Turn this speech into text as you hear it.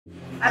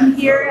I'm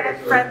here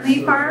at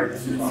Friendly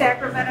Farms in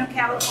Sacramento,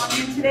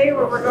 California today,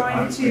 where we're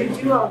going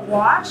to do a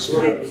wash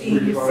with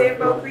the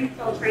Sambo Creek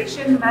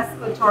Filtration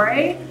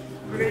Mesclatore.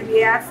 We're going to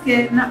be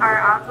asking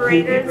our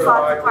operators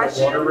lots of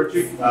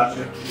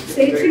questions.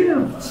 Stay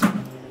tuned.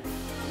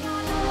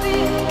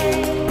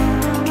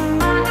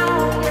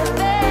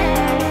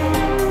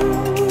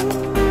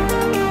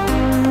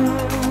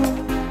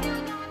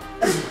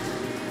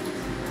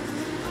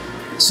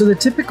 So the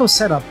typical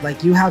setup,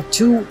 like you have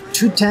two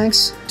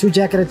tanks, two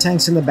jacketed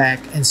tanks in the back,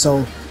 and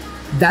so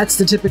that's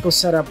the typical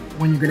setup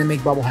when you're going to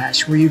make bubble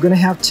hash, where you're going to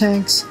have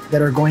tanks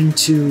that are going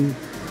to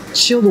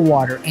chill the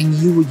water, and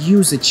you would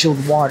use the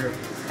chilled water.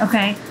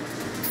 Okay.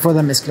 For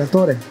the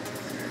Mesclatore.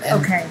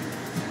 And okay.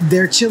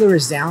 Their chiller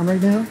is down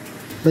right now,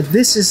 but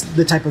this is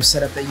the type of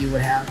setup that you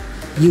would have.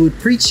 You would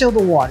pre-chill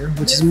the water,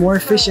 which is more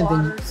efficient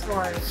than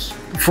storage.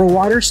 For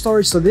water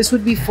storage. So this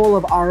would be full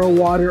of RO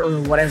water or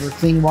whatever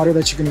clean water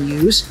that you're going to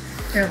use.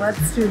 Here,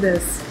 let's do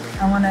this.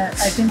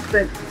 I think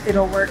that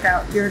it'll work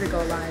out here to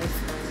go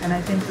live. And I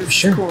think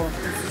this is cool.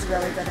 This is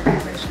really good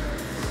information.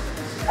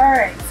 All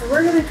right, so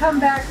we're gonna come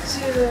back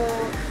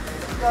to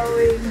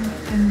going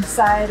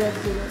inside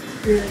of the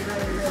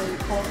really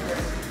cold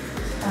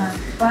room.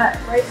 But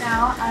right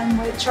now I'm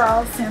with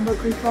Charles, Sambo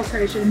Creek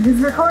Filtration, who's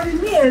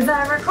recording me as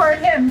I record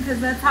him, because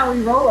that's how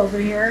we roll over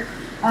here.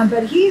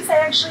 But he's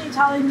actually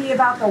telling me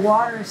about the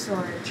water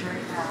storage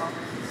right now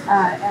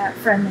at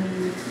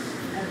Friendly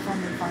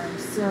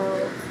Farms.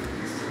 So,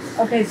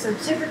 okay, so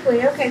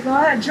typically, okay, go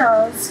ahead,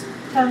 Charles.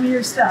 Tell me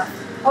your stuff.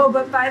 Oh,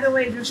 but by the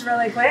way, just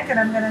really quick, and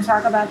I'm going to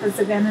talk about this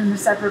again in a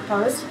separate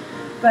post,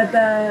 but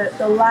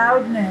the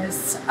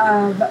loudness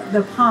of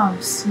the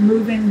pumps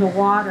moving the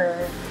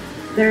water,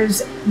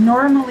 there's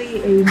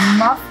normally a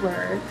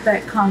muffler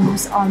that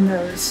comes on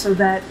those so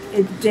that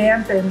it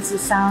dampens the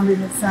sound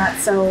and it's not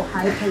so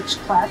high-pitched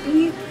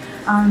clappy.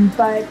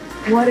 But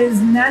what is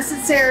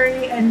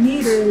necessary and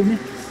needed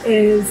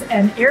is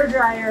an air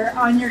dryer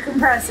on your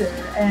compressor,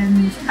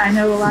 and I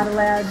know a lot of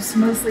labs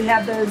mostly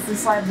have those.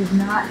 This lab does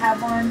not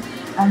have one,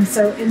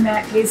 so in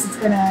that case it's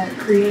going to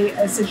create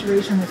a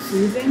situation with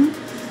freezing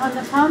on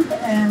the pump,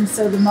 and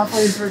so the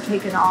mufflers were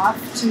taken off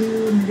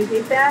to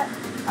mitigate that,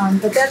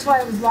 but that's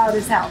why it was loud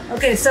as hell.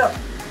 Okay, so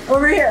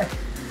over here,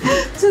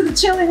 so the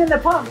chilling in the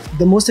pump.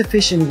 The most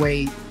efficient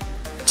way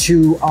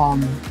to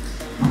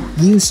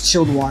use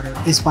chilled water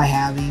is by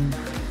having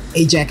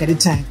a jacketed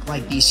tank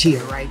like these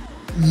here, right?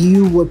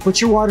 You would put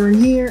your water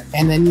in here,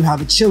 and then you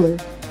have a chiller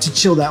to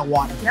chill that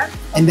water. Yep.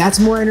 And that's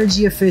more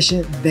energy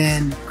efficient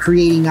than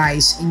creating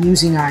ice and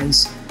using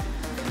ice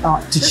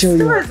to chill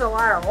your water. This stores a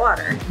lot of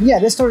water. Yeah,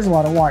 this stores a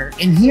lot of water.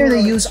 And here they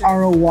use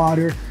RO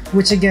water,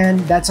 which again,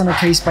 that's on a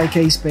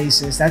case-by-case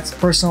basis. That's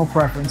personal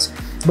preference.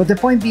 But the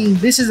point being,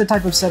 this is the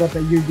type of setup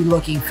that you'd be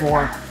looking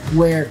for,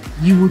 where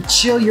you would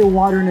chill your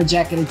water in a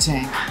jacketed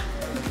tank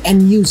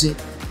and use it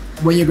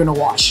when you're gonna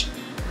wash.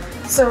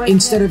 So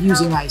instead of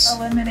using ice.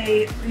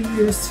 Eliminate the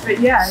use for,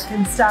 yeah, it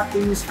can stop the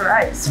use for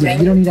ice. Yeah, right?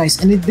 You don't need ice.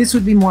 And this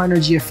would be more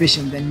energy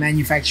efficient than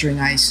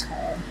manufacturing ice.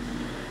 Okay.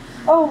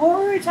 Oh, what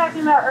were we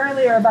talking about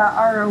earlier about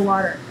RO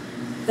water?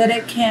 That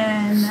it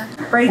can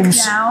break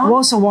down?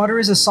 Well, so water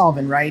is a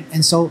solvent, right?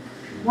 And so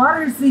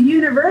water is the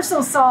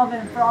universal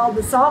solvent for all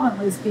the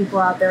solventless people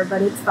out there,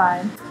 but it's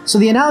fine. So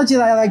the analogy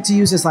that I like to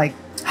use is like,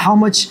 how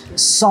much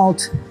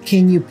salt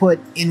can you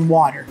put in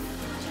water?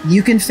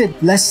 You can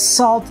fit less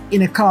salt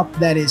in a cup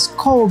that is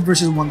cold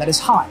versus one that is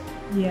hot.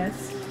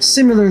 Yes.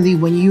 Similarly,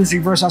 when you use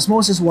reverse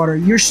osmosis water,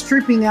 you're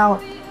stripping out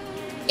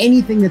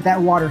anything that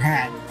water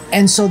had.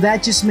 And so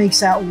that just makes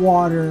that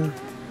water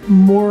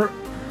more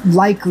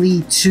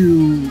likely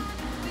to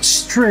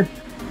strip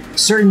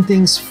certain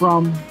things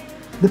from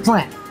the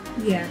plant.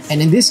 Yes. And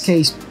in this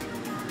case,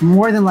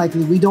 more than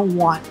likely, we don't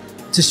want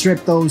to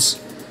strip those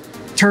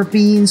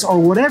terpenes or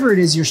whatever it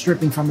is you're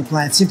stripping from the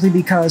plant, simply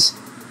because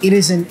it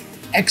is an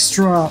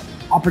extra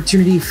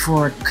opportunity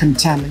for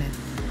contaminant.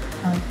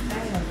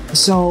 Okay.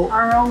 So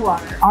RO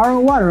water.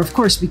 RO water, of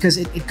course, because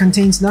it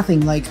contains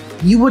nothing. Like,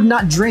 you would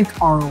not drink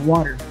RO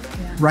water,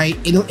 right?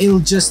 It'll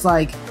just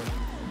like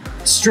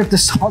strip the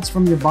salts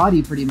from your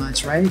body pretty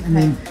much, right? I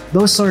mean,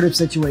 those sort of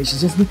situations,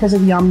 just because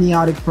of the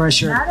amniotic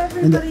pressure. Not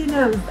everybody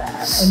knows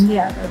that. And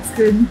yeah, that's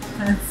good.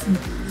 That's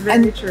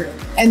very true.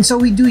 And so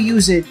we do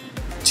use it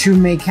to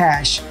make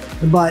hash,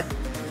 but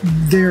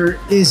there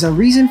is a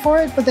reason for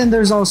it, but then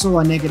there's also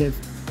a negative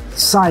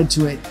side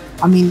to it.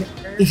 I mean,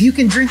 if you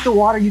can drink the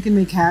water, you can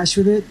make hash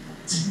with it.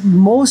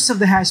 Most of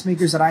the hash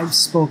makers that I've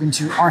spoken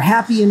to are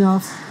happy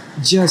enough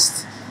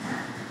just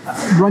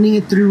running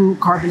it through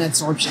carbon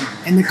adsorption,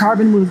 and the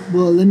carbon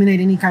will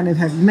eliminate any kind of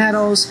heavy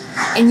metals,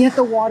 and yet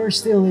the water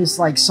still is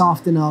like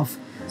soft enough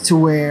to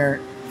where,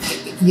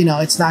 you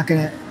know, it's not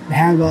gonna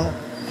have a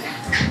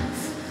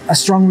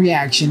strong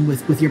reaction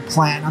with your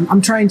plant.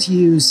 I'm trying to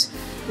use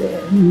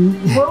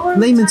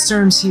layman's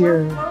terms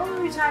here. What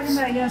were we talking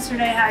about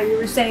yesterday? How you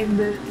were saying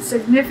the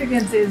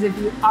significance is, if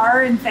you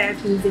are in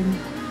fact using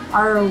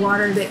RO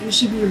water, that you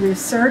should be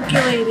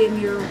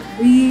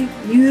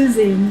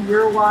reusing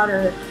your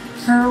water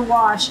per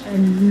wash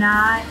and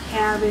not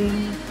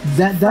having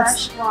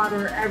fresh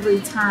water every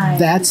time.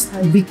 That's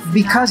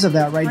because of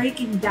that, right?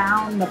 Breaking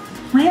down the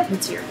plant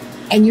material.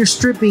 And you're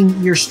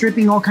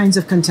stripping all kinds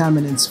of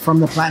contaminants from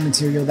the plant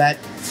material that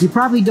you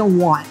probably don't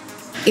want.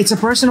 It's a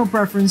personal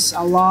preference.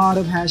 A lot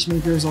of hash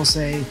makers will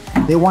say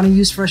they want to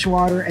use fresh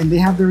water and they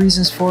have the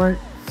reasons for it.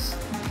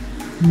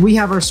 We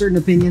have our certain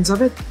opinions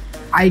of it.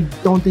 I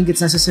don't think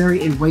it's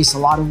necessary. It wastes a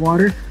lot of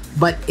water,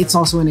 but it's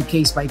also in a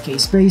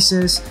case-by-case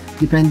basis,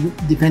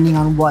 depending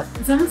on what.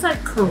 It's almost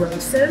like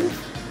corrosive.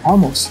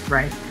 Almost,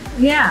 right?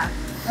 Yeah.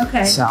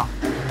 Okay. So. All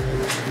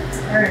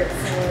right.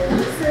 So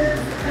this is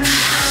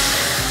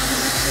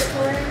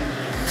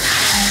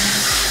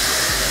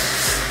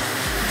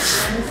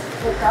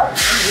look up.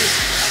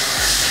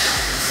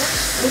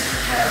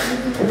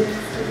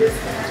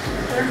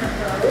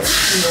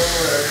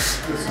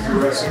 This is the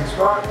resting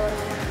spot.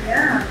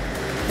 Yeah.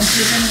 If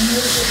you're going to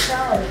move the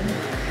salad.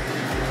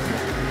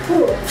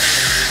 Cool.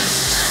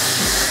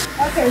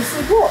 Okay, so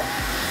cool.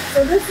 So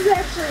this is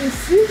actually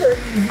super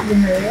easy to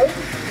move.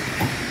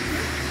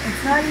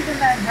 It's not even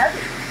that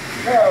heavy.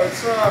 No,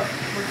 it's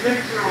we're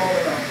getting through all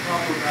the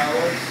proper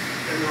balance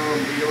and the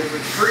little wheels.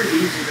 It's pretty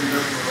easy to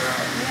move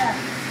around. Yeah.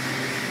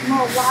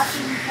 More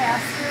locking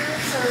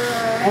casters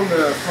or on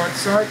the front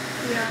side.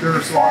 Yeah.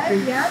 There's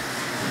locking. Yeah.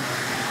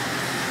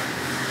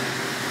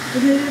 You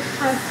need to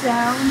press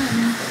down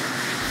and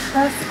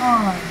press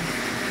on.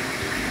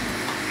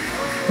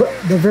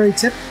 The very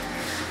tip?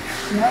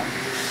 Yep.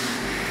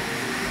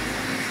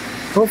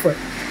 Go for it.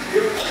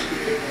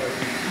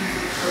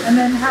 And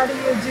then how do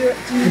you do it?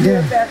 Do you do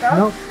it back up?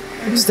 Nope.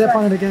 Step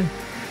on it again.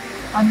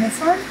 On this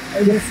one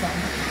or this one?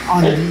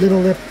 On the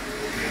little lip.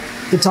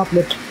 The top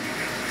lip.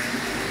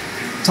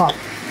 Top.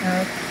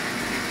 Okay.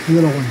 The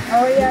little one.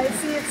 Oh yeah, I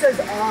see it says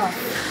off.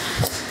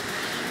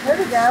 There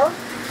we go.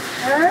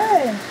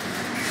 Alright.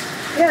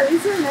 Yeah,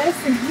 these are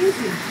nice and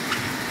easy.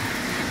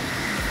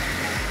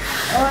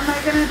 Oh, am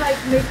I gonna like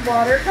make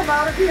water come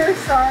out of here?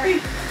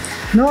 Sorry.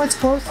 No, it's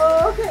close.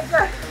 Oh, okay,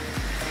 good.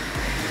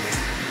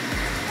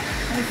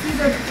 I see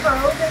the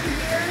probe in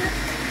here.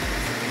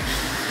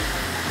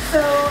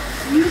 So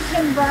you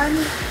can run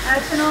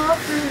ethanol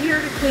through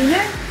here to clean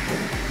it?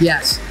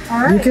 Yes. All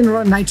right. You can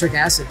run nitric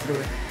acid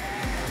through it.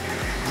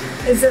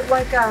 Is it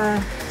like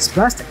a... It's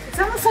plastic. It's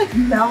almost like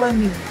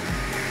melamine.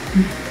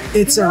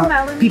 It's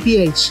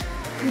PPH.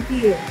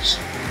 PPH.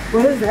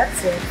 What does that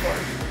stand for?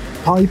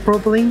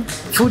 Polypropylene.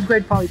 Food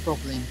grade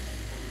polypropylene.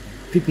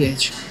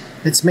 PPH.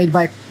 It's made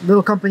by a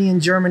little company in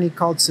Germany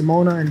called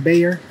Simona and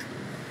Bayer.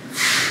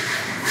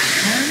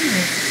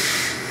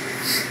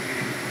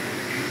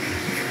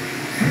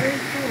 Very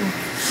cool.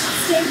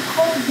 Stayed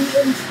cold the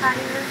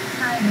entire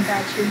time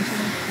without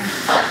changing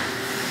temperature.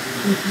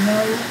 With no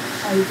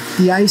ice.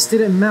 The ice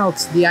didn't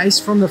melt. The ice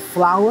from the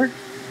flour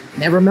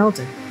never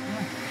melted.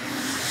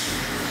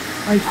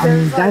 Like I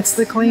mean, that's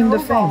the claim to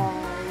fame.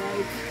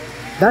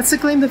 That's the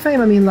claim to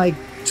fame. I mean, like,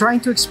 trying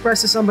to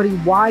express to somebody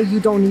why you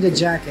don't need a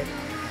jacket.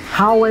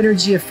 How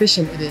energy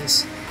efficient it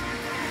is.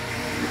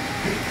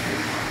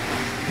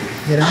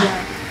 You know?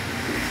 Yeah.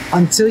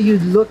 Until you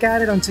look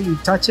at it, until you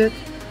touch it,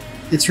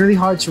 it's really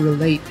hard to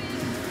relate.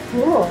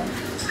 Cool.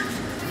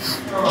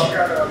 Oh,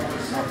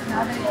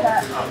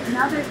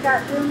 Now they've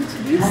got room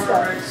to do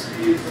stuff.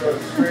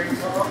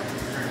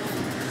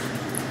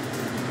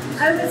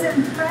 I was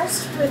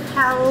impressed with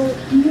how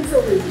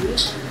easily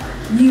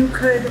you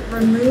could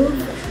remove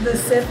the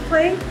sieve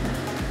plate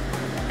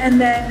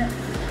and then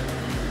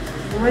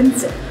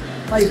rinse it.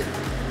 Like,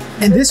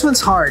 And this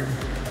one's hard.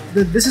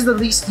 This is the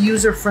least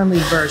user-friendly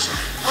version.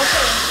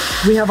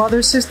 okay. We have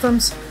other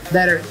systems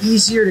that are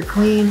easier to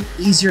clean,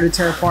 easier to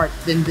tear apart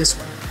than this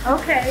one.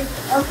 Okay,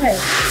 okay.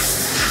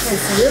 Okay,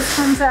 so this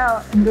comes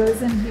out and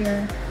goes in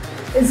here.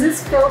 Is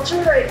this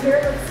filter right here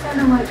that's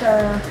kind of like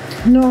a...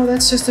 No,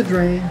 that's just a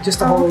drain,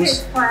 just a okay, hose.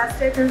 it's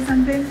plastic or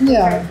something?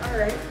 Yeah. Okay, all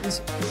right.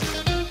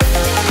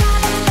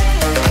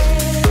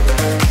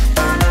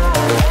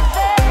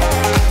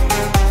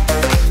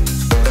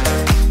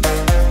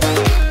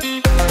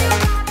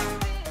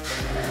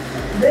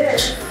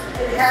 This,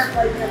 it had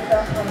like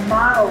a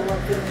model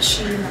of the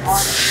machine on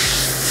it.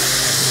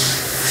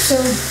 So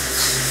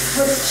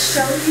would it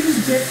show you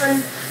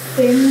different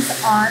things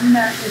on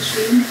that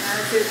machine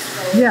as it's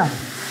going? Yeah.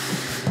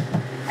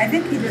 I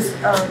think he just,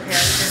 oh, okay, I was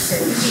gonna say,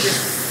 he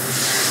just,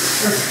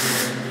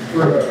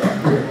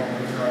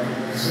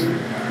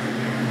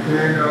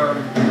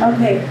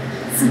 okay,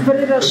 so, but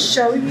it'll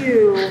show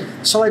you.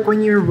 So like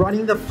when you're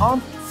running the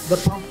pump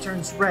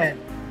turns red.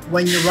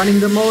 When you're running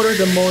the motor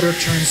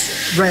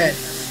turns red.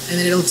 And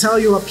then it'll tell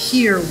you up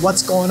here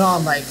what's going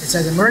on. Like it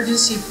says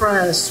emergency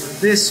press or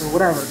this or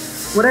whatever.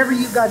 Whatever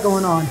you've got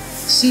going on.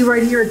 See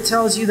right here, it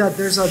tells you that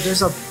there's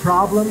a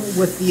problem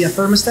with the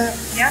thermostat.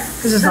 Yep.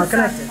 Because it's not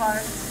connected.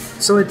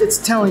 So it's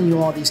telling you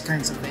all these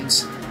kinds of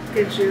things.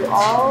 Gives you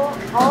all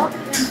the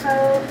info,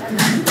 and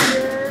then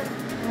here,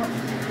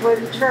 what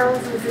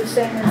Charles was just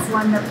saying is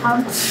when the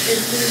pump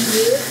is being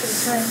used, it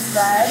turns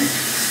red.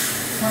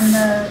 When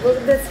the, what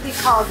would this be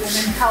called, an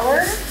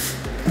impeller?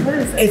 What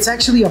is it? It's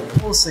actually a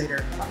pulsator.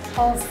 A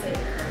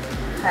pulsator.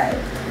 Okay.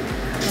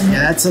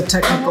 Yeah, that's a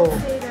technical.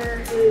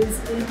 Pulsator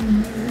is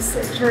in use.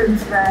 It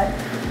turns red.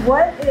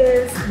 What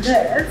is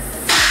this?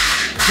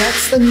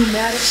 That's the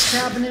pneumatics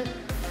cabinet.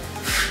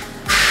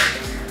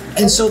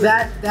 And so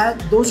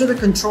those are the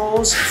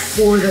controls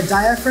for the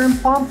diaphragm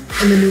pump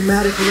and the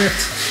pneumatic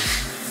lift.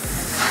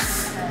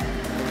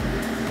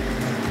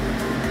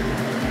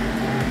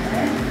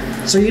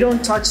 So you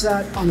don't touch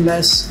that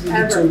unless you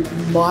need to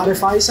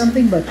modify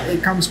something, but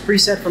it comes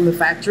preset from the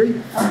factory.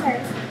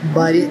 Okay.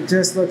 But it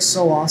just looks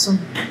so awesome.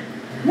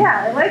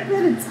 Yeah, I like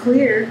that it's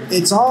clear.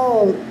 It's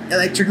all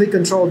electrically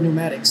controlled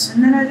pneumatics.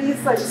 And then are these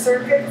like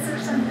circuits or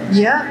something?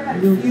 Yeah.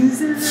 Like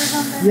fuses or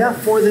something? Yeah,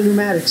 for the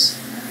pneumatics.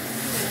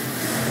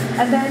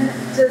 And then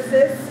does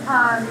this,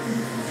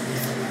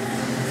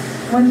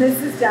 when this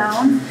is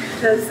down,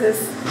 does this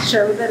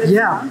show that it's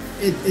down?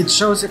 Yeah, it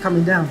shows it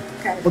coming down.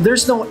 Okay. Well,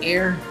 there's no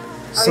air.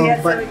 So,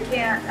 so but we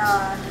can't,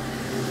 yeah,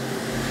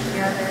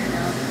 there you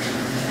go.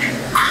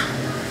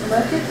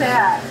 Look at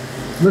that.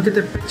 Look at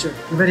the picture,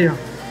 the video.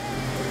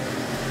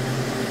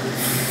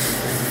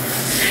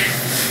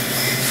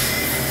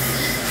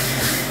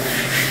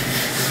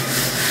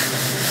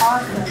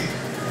 Awesome.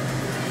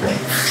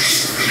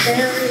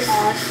 Very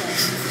awesome.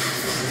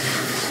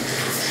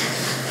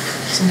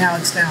 So now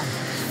it's down.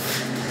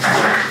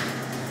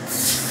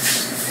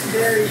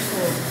 Very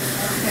cool.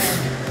 Okay.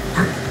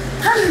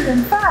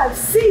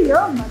 105C,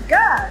 oh my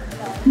God.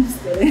 No, I'm just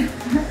kidding.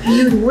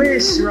 You'd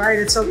wish, right?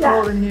 It's so Yeah.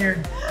 cold in here.